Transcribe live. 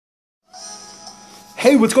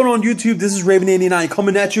Hey, what's going on YouTube? This is Raven89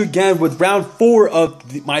 coming at you again with round 4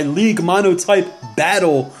 of my League Monotype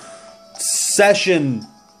Battle Session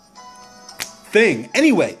thing.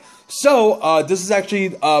 Anyway, so this is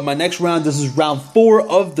actually my next round. This is round 4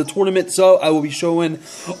 of the tournament, so I will be showing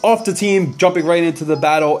off the team, jumping right into the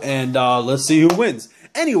battle, and let's see who wins.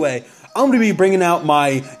 Anyway, I'm going to be bringing out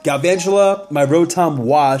my Galvantula, my Rotom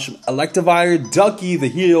Wash, Electivire, Ducky, the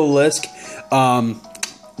Heliolisk,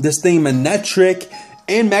 this thing, Manectric,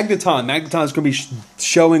 and Magneton. Magneton is going to be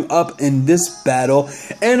showing up in this battle,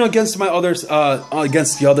 and against my others,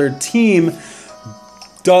 against the other team,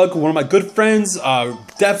 Doug, one of my good friends,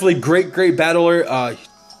 definitely great battler.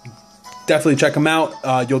 Definitely check him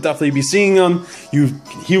out. You'll definitely be seeing him.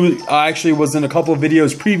 He actually was in a couple of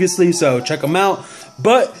videos previously, so check him out.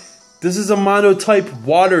 But this is a monotype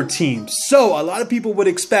water team, so a lot of people would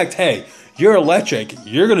expect, hey, you're electric,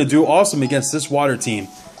 you're gonna do awesome against this water team.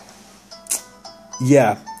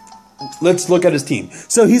 Yeah, let's look at his team.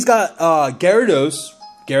 So he's got Gyarados.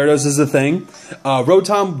 Gyarados is a thing.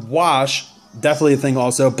 Rotom Wash, definitely a thing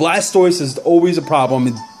also. Blastoise is always a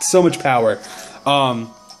problem. So much power.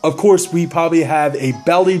 Of course, we probably have a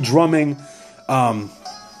belly drumming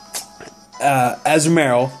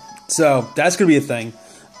Azumarill. So that's going to be a thing.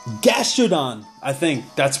 Gastrodon. I think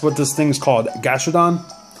that's what this thing's called. Gastrodon?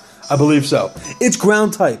 I believe so. It's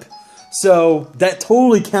ground type. So that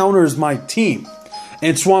totally counters my team.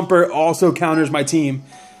 And Swampert also counters my team.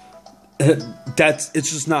 It's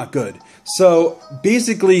just not good. So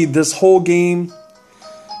basically this whole game,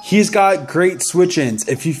 he's got great switch-ins.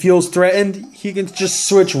 If he feels threatened, he can just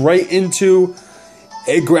switch right into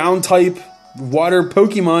a ground type water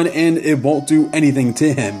Pokemon and it won't do anything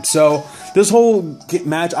to him. So this whole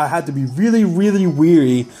match, I had to be really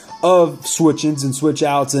weary of switch-ins and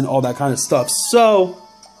switch-outs and all that kind of stuff. So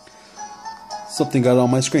something got on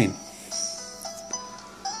my screen.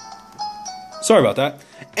 Sorry about that.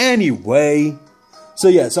 Anyway, so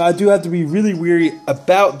yeah, so I do have to be really weary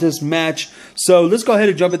about this match. So let's go ahead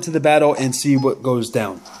and jump into the battle and see what goes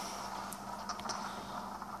down.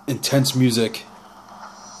 Intense music.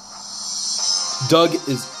 Doug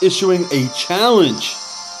is issuing a challenge.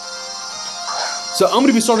 So I'm going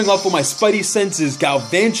to be starting off with my Spidey Senses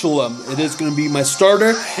Galvantula. It is going to be my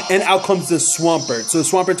starter, and out comes the Swampert. So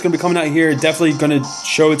Swampert's going to be coming out here, definitely going to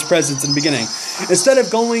show its presence in the beginning. Instead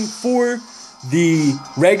of going for the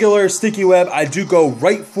regular Sticky Web, I do go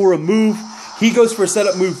right for a move. He goes for a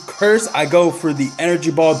setup move, Curse. I go for the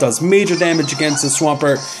Energy Ball, does major damage against the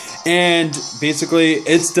Swampert. And basically,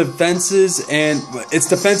 its defense and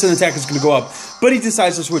attack is going to go up. But he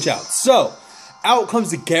decides to switch out. So, out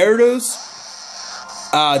comes the Gyarados.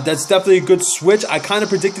 That's definitely a good switch. I kind of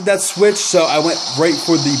predicted that switch, so I went right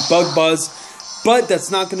for the Bug Buzz. But that's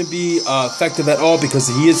not going to be effective at all because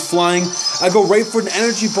he is flying. I go right for an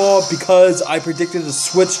Energy Ball because I predicted a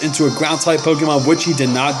switch into a Ground-type Pokemon, which he did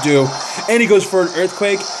not do. And he goes for an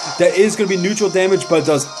Earthquake. That is going to be neutral damage, but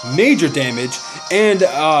does major damage. And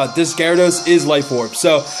this Gyarados is Life Orb.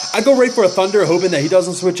 So I go right for a Thunder, hoping that he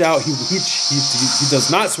doesn't switch out. He does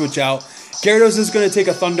not switch out. Gyarados is going to take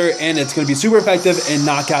a Thunder, and it's going to be super effective and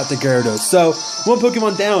knock out the Gyarados. So one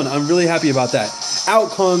Pokemon down. I'm really happy about that. Out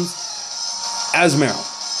comes Azumarill.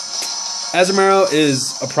 Azumarill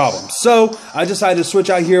is a problem. So I decided to switch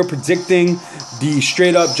out here, predicting the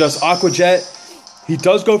straight up just Aqua Jet. He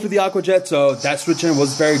does go for the Aqua Jet, so that switch in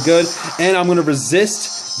was very good. And I'm going to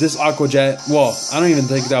resist this Aqua Jet. Well, I don't even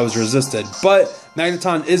think that was resisted. But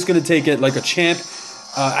Magneton is going to take it like a champ.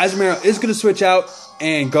 Azumarill is going to switch out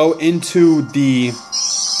and go into the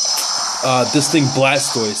this thing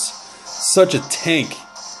Blastoise. Such a tank.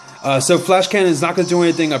 So Flash Cannon is not going to do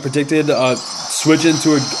anything. I predicted switch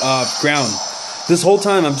into a ground. This whole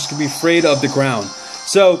time I'm just going to be afraid of the ground.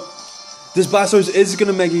 So this Blastoise is going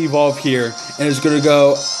to Mega Evolve here and is going to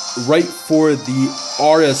go right for the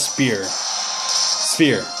Aura Sphere.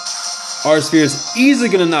 Aura Sphere is easily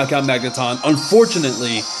going to knock out Magneton,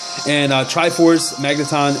 unfortunately. And Triforce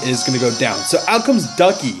Magneton is going to go down. So out comes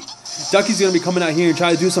Ducky. Ducky's going to be coming out here and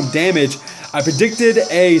try to do some damage. I predicted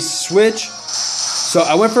a switch. So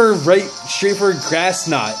I went for straight for Grass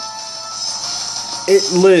Knot. It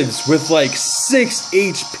lives with like 6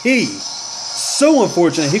 HP. So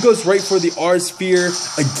unfortunate. He goes right for the R-Sphere.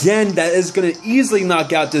 Again, that is going to easily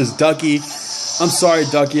knock out this Ducky. I'm sorry,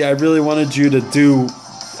 Ducky. I really wanted you to kill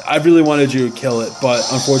it, but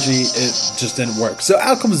unfortunately it just didn't work. So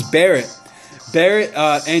out comes Barrett. Barrett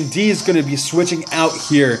and D is going to be switching out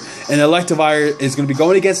here. And Electivire is going to be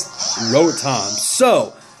going against Rotom.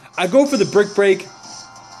 So I go for the Brick Break.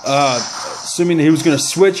 Assuming he was going to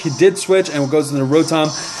switch. He did switch and goes into Rotom.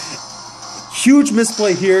 Huge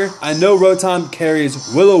misplay here. I know Rotom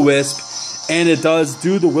carries Will-O-Wisp, and it does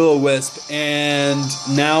do the Will-O-Wisp, and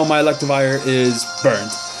now my Electivire is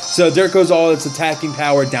burned. So there goes all its attacking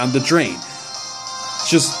power down the drain.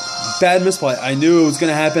 Just bad misplay. I knew it was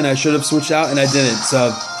going to happen. I should have switched out, and I didn't.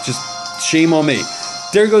 So just shame on me.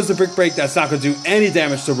 There goes the Brick Break. That's not going to do any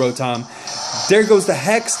damage to Rotom. There goes the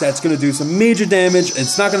Hex. That's going to do some major damage.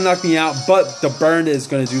 It's not going to knock me out, but the Burn is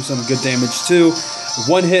going to do some good damage too.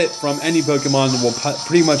 One hit from any Pokemon will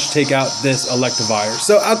pretty much take out this Electivire.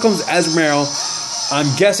 So out comes Azumarill. I'm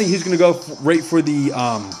guessing he's going to go right for the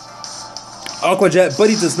Aqua Jet, but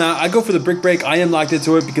he does not. I go for the Brick Break. I am locked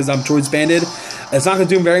into it because I'm Choice Banded. It's not going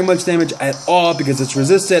to do very much damage at all because it's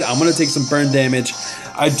resisted. I'm going to take some burn damage.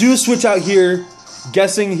 I do switch out here,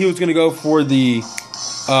 guessing he was going to go for the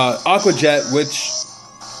Aqua Jet, which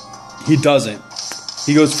he doesn't.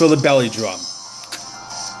 He goes for the Belly Drum.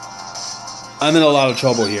 I'm in a lot of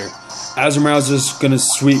trouble here. Azumarill's just going to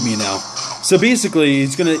sweep me now. So basically,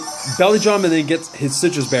 he's going to Belly Drum and then get his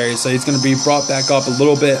Citrus Berry. So he's going to be brought back up a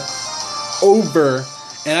little bit over.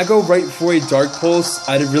 And I go right for a Dark Pulse.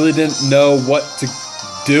 I really didn't know what to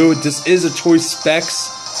do. This is a Choice Specs.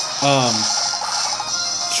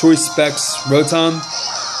 Choice Specs Rotom.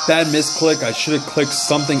 Bad misclick. I should have clicked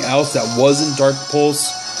something else that wasn't Dark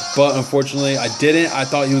Pulse. But unfortunately, I didn't. I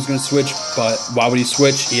thought he was going to switch. But why would he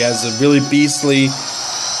switch? He has a really beastly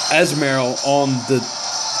Azumarill on the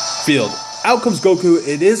field. Out comes Goku.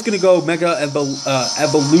 It is going to go Mega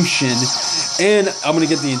Evolution. And I'm going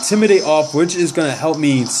to get the Intimidate off, which is going to help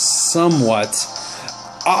me somewhat.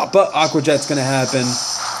 But Aqua Jet's going to happen.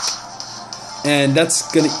 And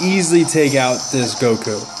that's going to easily take out this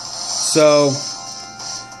Goku. So,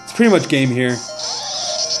 it's pretty much game here.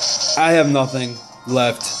 I have nothing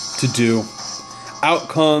left to do. Out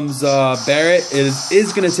comes Barrett. It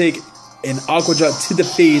is going to take an Aqua Jet to the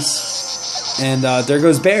face. And there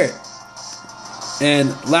goes Barrett. And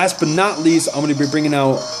last but not least, I'm going to be bringing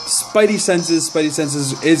out Spidey Senses. Spidey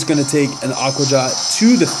Senses is going to take an Aqua Jet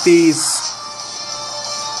to the face.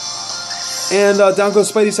 And down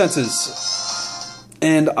goes Spidey Senses.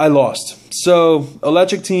 And I lost. So,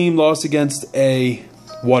 Electric Team lost against a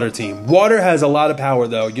Water Team. Water has a lot of power,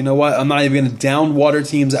 though. You know what? I'm not even going to down Water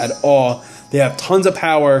Teams at all. They have tons of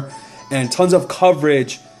power and tons of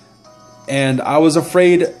coverage. And I was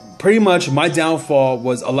afraid... Pretty much my downfall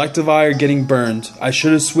was Electivire getting burned. I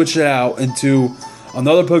should have switched it out into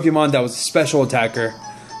another Pokemon that was a special attacker.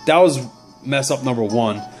 That was mess up number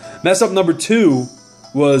one. Mess up number two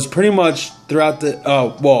was pretty much throughout the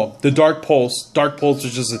the Dark Pulse. Dark Pulse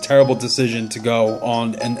was just a terrible decision to go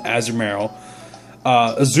on an Azumarill.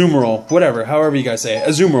 Azumarill, whatever, however you guys say it.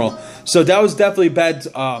 Azumarill. So that was definitely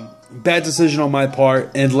bad decision on my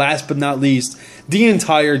part. And last but not least, the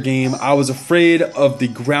entire game, I was afraid of the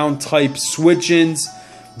ground type switch-ins,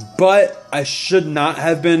 but I should not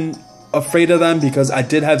have been afraid of them because I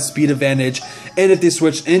did have speed advantage. And if they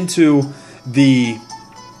switched into the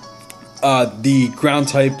ground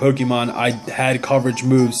type Pokemon, I had coverage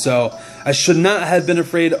moves, so I should not have been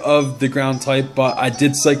afraid of the ground type, but I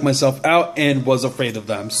did psych myself out and was afraid of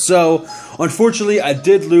them. So unfortunately I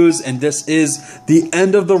did lose, and this is the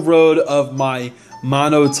end of the road of my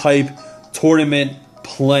mono type tournament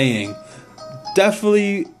playing.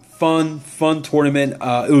 Definitely fun tournament.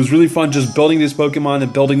 It was really fun just building this Pokemon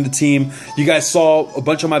and building the team. You guys saw a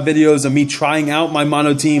bunch of my videos of me trying out my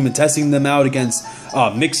mono team and testing them out against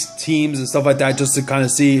mixed teams and stuff like that, just to kind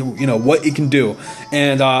of see, you know, what it can do.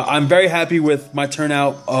 And I'm very happy with my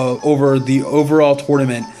turnout over the overall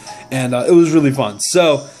tournament, and it was really fun.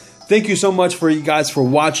 So thank you so much for you guys for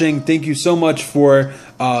watching. Thank you so much for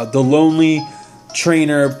the Lonely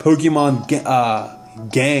Trainer Pokemon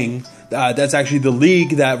gang. That's actually the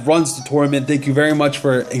league that runs the tournament. Thank you very much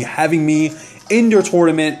for having me in your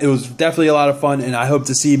tournament. It was definitely a lot of fun, and I hope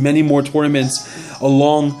to see many more tournaments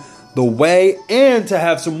along the way, and to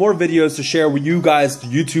have some more videos to share with you guys, the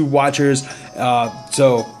YouTube watchers.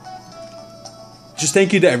 So just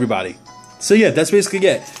thank you to everybody. So yeah, that's basically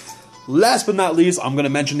it. Last but not least, I'm going to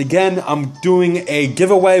mention again, I'm doing a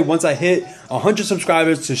giveaway once I hit 100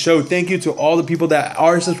 subscribers to show thank you to all the people that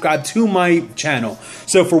are subscribed to my channel.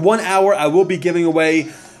 So for 1 hour, I will be giving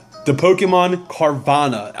away the Pokemon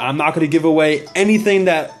Carvanha. I'm not going to give away anything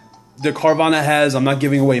that the Carvanha has. I'm not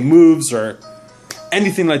giving away moves or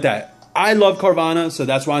anything like that. I love Carvanha, so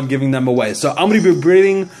that's why I'm giving them away. So I'm going to be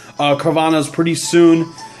breeding Carvanhas pretty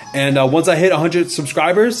soon. And once I hit 100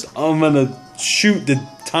 subscribers, I'm going to shoot the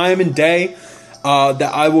time and day that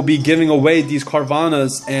I will be giving away these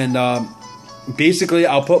Carvanhas. And basically,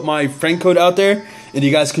 I'll put my friend code out there, and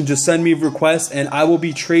you guys can just send me requests, and I will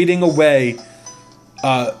be trading away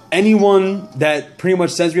anyone that pretty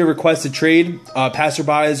much sends me a request to trade,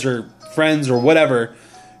 passerbys or friends or whatever,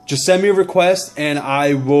 just send me a request and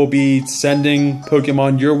I will be sending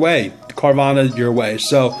Pokemon your way, Carvana your way.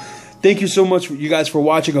 So thank you so much, you guys, for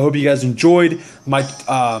watching. I hope you guys enjoyed my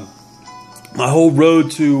my whole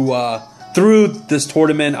road to through this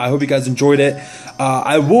tournament. I hope you guys enjoyed it.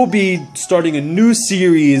 I will be starting a new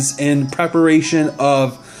series in preparation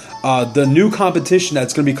of the new competition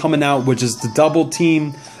that's going to be coming out, which is the double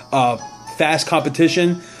team fast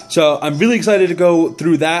competition. So I'm really excited to go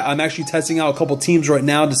through that. I'm actually testing out a couple teams right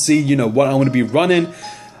now to see, you know, what I'm going to be running.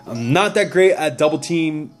 I'm not that great at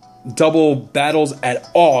double battles at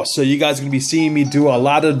all. So you guys are going to be seeing me do a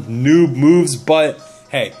lot of new moves, but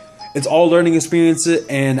hey, it's all learning experiences,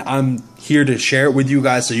 and I'm here to share it with you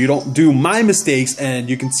guys so you don't do my mistakes and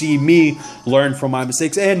you can see me learn from my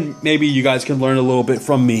mistakes, and maybe you guys can learn a little bit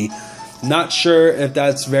from me. Not sure if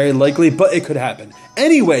that's very likely, but it could happen.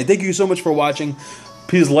 Anyway, thank you so much for watching.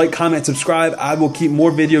 Please like, comment, subscribe. I will keep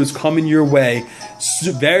more videos coming your way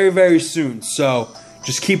very, very soon. So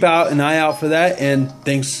just keep an eye out for that, and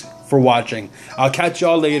thanks for watching. I'll catch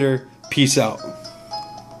y'all later. Peace out.